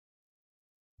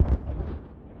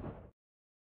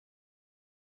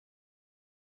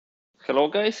Hello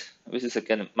guys, this is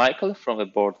again Michael from the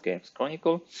Board Games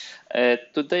Chronicle.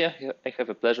 Today I have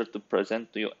a pleasure to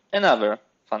present to you another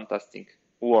fantastic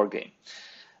war game.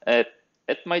 Uh,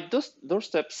 at my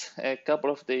doorsteps a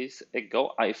couple of days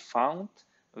ago, I found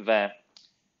the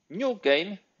new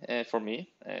game for me.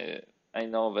 I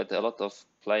know that a lot of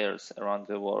players around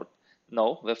the world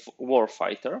know the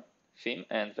Warfighter theme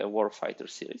and the Warfighter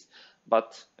series,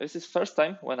 but this is first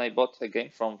time when I bought a game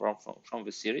from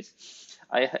the series.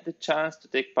 I had the chance to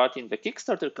take part in the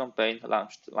Kickstarter campaign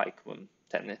launched like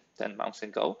 10 months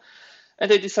ago,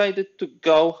 and I decided to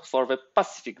go for the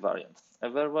Pacific variant.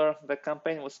 Where the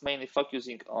campaign was mainly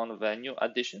focusing on the new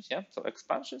additions, so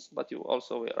expansions, but you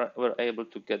also were able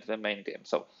to get the main game.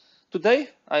 So today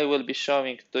I will be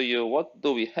showing to you what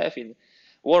do we have in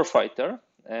Warfighter,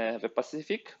 the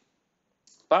Pacific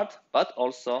part, but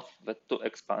also the two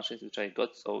expansions which I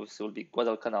got. So this will be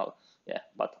Guadalcanal,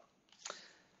 but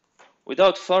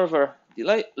without further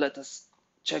delay, let us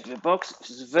check the box. This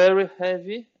is very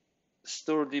heavy,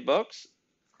 sturdy box.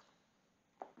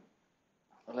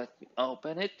 Let me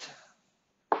open it.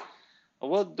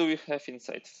 What do we have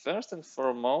inside? First and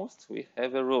foremost, we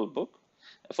have a rule book.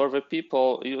 For the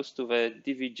people used to the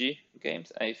DVG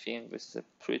games, I think this is a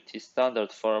pretty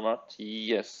standard format.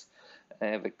 Yes,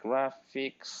 the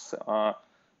graphics are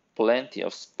plenty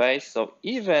of space. So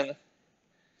even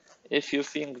if you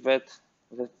think that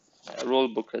the rule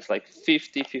book has like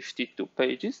 52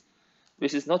 pages,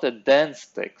 this is not a dense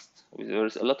text.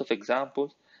 There's a lot of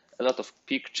examples, a lot of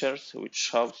pictures which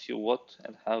shows you what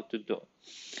and how to do.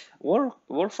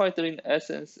 Warfighter in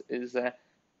essence is a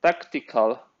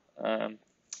tactical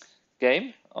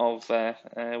game of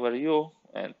where you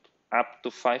and up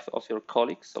to 5 of your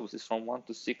colleagues, so this is from 1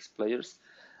 to 6 players,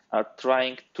 are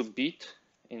trying to beat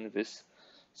in this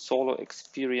solo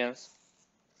experience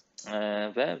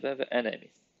the enemy,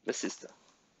 the system.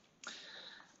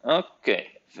 Okay,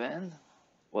 then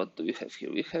what do we have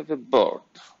here? We have a board.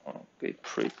 Okay,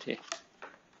 pretty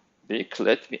big.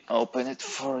 Let me open it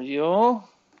for you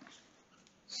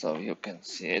so you can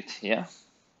see it. Yeah.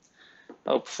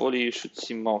 Hopefully you should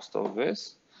see most of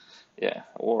this. Yeah,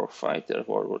 Warfighter,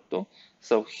 World War II.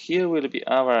 So here will be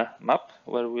our map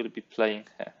where we'll be playing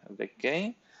the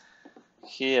game.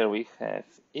 Here we have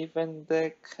event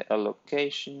deck,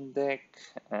 allocation deck,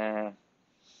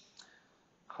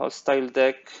 hostile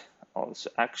deck, also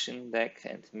action deck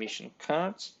and mission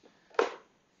cards.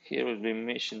 Here will be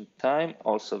mission time,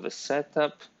 also the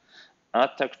setup,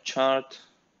 attack chart,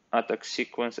 attack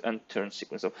sequence and turn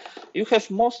sequence. So you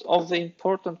have most of the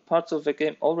important parts of the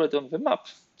game already on the map,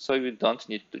 so you don't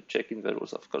need to check in the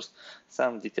rules. Of course,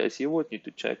 some details you would need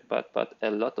to check, but a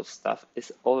lot of stuff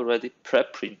is already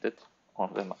pre-printed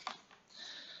on the map.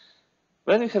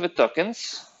 Then we have the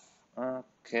tokens.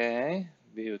 Okay,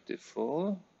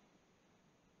 beautiful.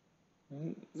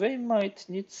 They might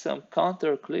need some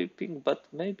counter clipping, but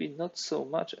maybe not so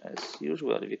much as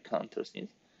usually the counters need.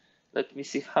 Let me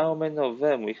see how many of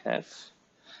them we have.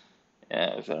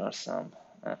 Yeah, there are some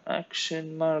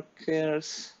action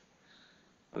markers.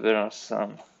 There are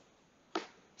some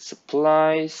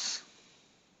supplies,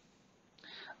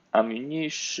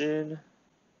 ammunition.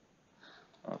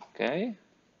 Okay.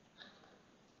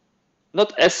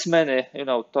 Not as many,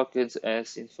 tokens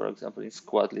as in, for example, in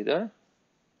squad leader,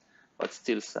 but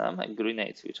still some, and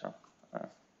grenades, which are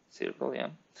circle, yeah.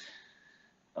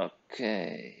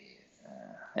 Okay.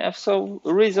 Yeah, so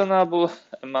reasonable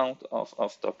amount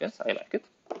of tokens. I like it.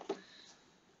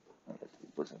 Let me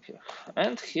put them here.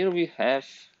 And here we have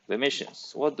the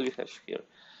missions. What do we have here?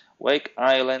 Wake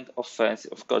Island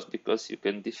offensive, of course, because you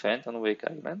can defend on Wake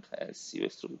Island as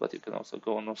US troops, but you can also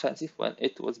go on offensive when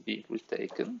it was being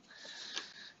retaken.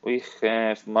 We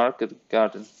have Market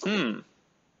Garden.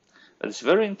 That's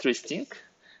very interesting.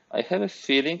 I have a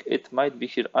feeling it might be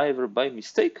here either by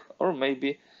mistake or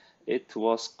maybe it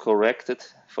was corrected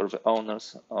for the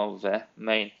owners of the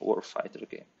main Warfighter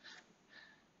game.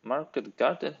 Market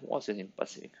Garden wasn't in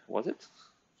Pacific, was it?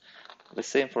 The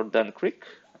same for Dan Creek.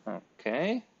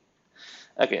 Okay.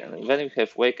 Again, then we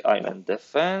have Wake Island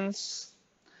Defense.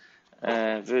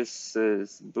 This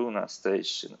is Buna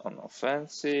Station on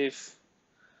offensive.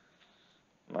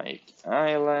 Wake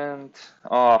Island.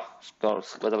 Oh, of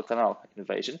course, Guadalcanal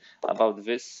invasion. About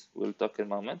this, we'll talk in a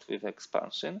moment with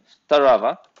expansion.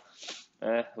 Tarava.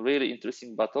 Really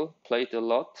interesting battle. Played a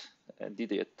lot.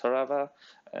 D-Day at Tarava.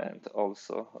 And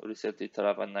also recently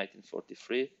Tarava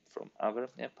 1943 from other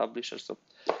publishers. So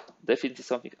definitely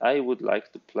something I would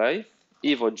like to play.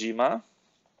 Iwo Jima.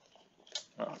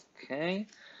 Okay.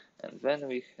 And then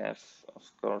we have,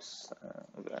 of course,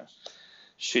 the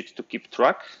sheet to keep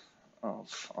track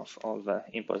of all the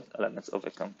important elements of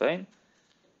a campaign.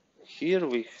 Here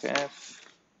we have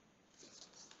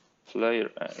player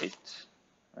 8,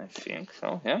 I think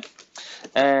so, yeah.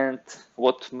 And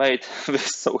what made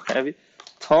this so heavy?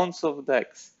 Tons of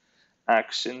decks.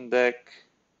 Action deck,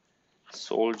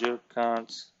 soldier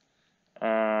cards.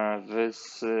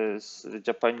 This is the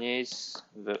Japanese,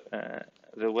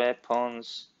 the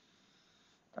weapons.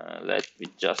 Let me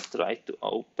just try to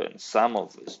open some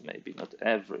of this, maybe not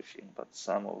everything, but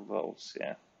some of those,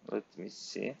 yeah. Let me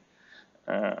see.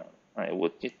 I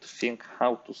would need to think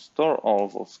how to store all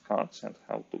those cards and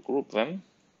how to group them.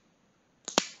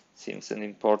 Seems an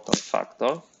important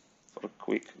factor for a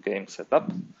quick game setup.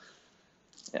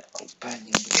 Yeah,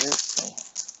 opening this.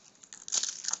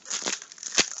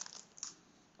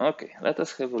 Okay, let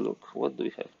us have a look. What do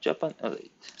we have? Japan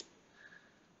Elite.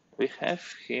 We have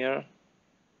here,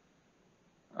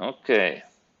 okay,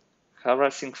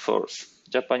 harassing force.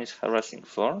 Japanese harassing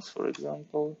force, for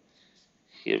example.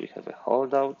 Here we have a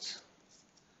holdout.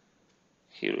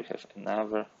 Here we have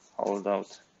another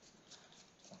holdout.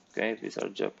 Okay, these are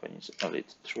Japanese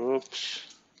elite troops.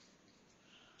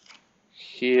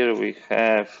 Here we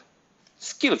have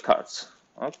skill cards.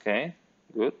 Okay,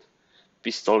 good.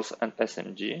 Pistols and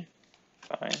SMG.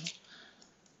 Fine.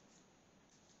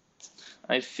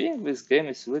 I think this game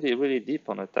is really deep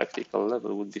on a tactical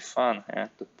level. Would be fun, yeah,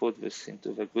 to put this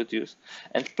into the good use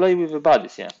and play with the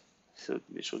buddies, yeah. So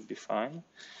we should be fine.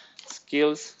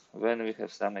 Skills, then we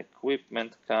have some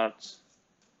equipment cards.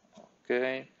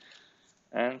 Okay.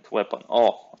 And weapon.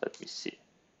 Oh, let me see.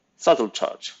 Subtle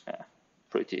charge. Yeah,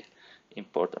 pretty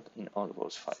important in all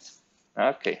those fights.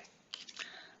 Okay.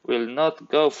 We'll not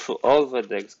go through all the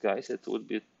decks, guys. It would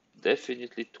be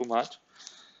definitely too much.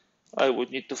 I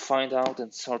would need to find out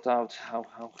and sort out how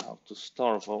to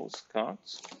store those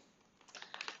cards.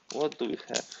 What do we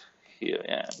have here?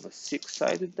 Yeah, the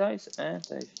 6-sided dice and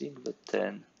I think the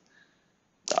 10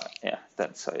 die. Yeah,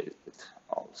 10-sided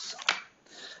also.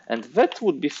 And that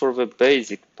would be for the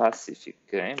basic Pacific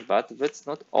game, but that's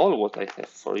not all what I have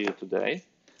for you today,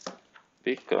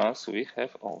 because we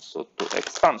have also 2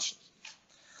 expansions.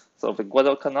 So the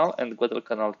Guadalcanal and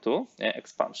Guadalcanal 2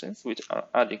 expansions, which are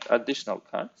adding additional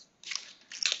cards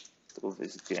to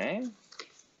this game.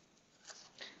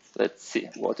 Let's see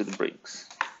what it brings.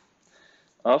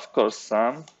 Of course,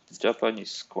 some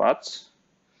Japanese squads,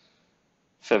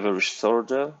 Feverish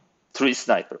Soldier, 3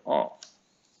 Sniper. Oh,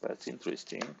 that's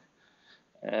interesting.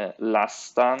 Last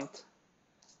Stand,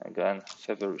 again,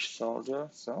 Feverish Soldier.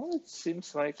 So it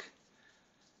seems like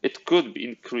it could be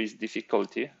increased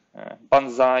difficulty.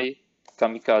 Banzai,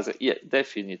 Kamikaze, yeah,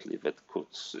 definitely that could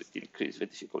increase the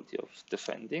difficulty of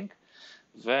defending.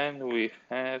 Then we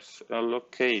have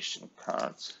location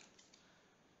cards.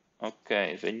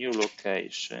 Okay, the new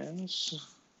locations.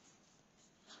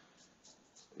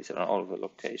 These are all the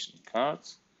location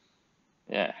cards.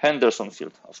 Yeah, Henderson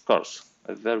Field, of course,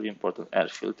 a very important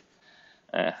airfield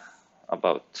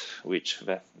about which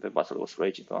the battle was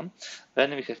raging on.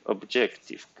 Then we have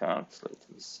objective cards. Let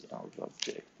me see all the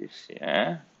objectives.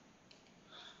 Yeah.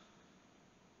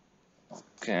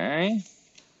 Okay.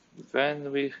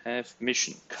 Then we have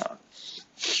mission cards.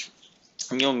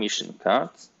 New mission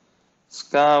cards.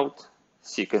 Scout,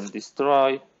 Seek and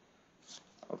Destroy.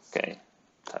 Okay,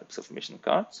 types of mission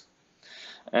cards.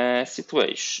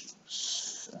 Situations.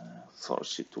 For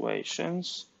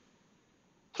situations.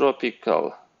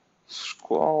 Tropical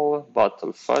Squall,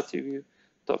 Battle Fatigue,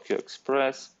 Tokyo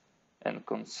Express, and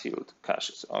Concealed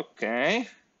Caches. Okay.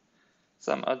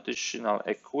 Some additional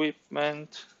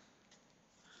equipment.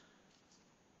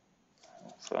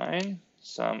 Fine.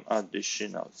 Some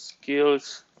additional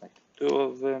skills, like 2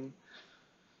 of them.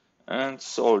 And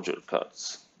soldier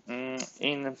cards.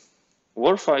 In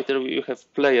Warfighter, we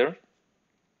have player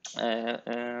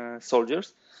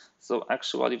soldiers. So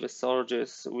actually, the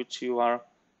soldiers which you are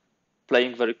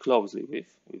playing very closely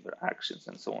with their actions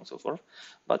and so on and so forth.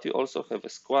 But you also have a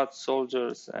squad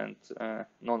soldiers and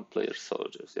non-player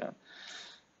soldiers, yeah,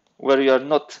 where you are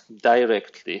not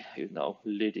directly,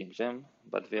 leading them,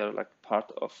 but they are like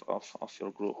part of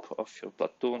your group, of your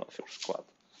platoon, of your squad.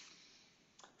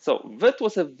 So that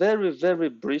was a very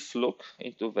brief look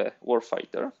into the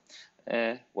Warfighter,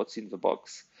 what's in the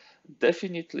box.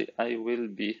 Definitely I will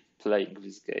be playing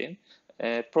this game.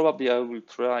 Probably I will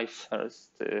try first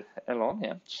alone,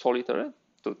 yeah, solitary,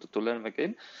 to learn the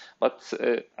game. But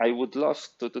I would love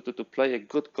to play a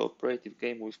good cooperative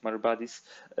game with my buddies.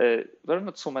 There are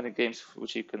not so many games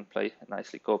which you can play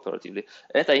nicely cooperatively.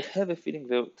 And I have a feeling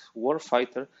that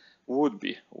Warfighter would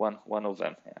be one of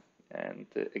them. Yeah. and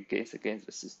against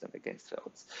the system, against the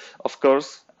odds. Of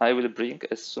course, I will bring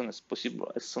as soon as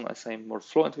possible, as soon as I'm more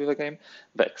fluent with the game,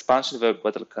 the expansion, the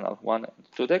Battle Canal 1 and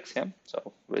 2 decks. Yeah,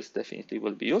 so this definitely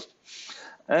will be used,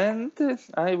 and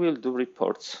I will do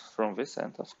reports from this,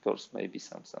 and of course maybe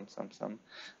some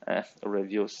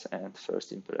reviews and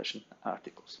first impression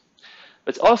articles.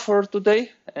 That's all for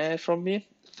today from me.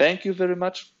 Thank you very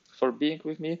much for being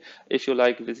with me. If you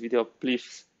like this video,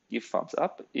 please give thumbs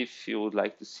up. If you would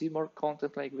like to see more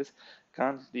content like this,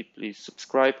 kindly please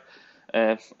subscribe.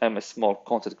 I'm a small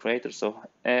content creator, so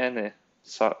any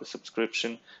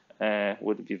subscription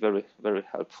would be very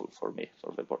helpful for me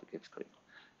for the board games creator.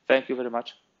 Thank you very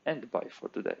much, and bye for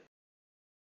today.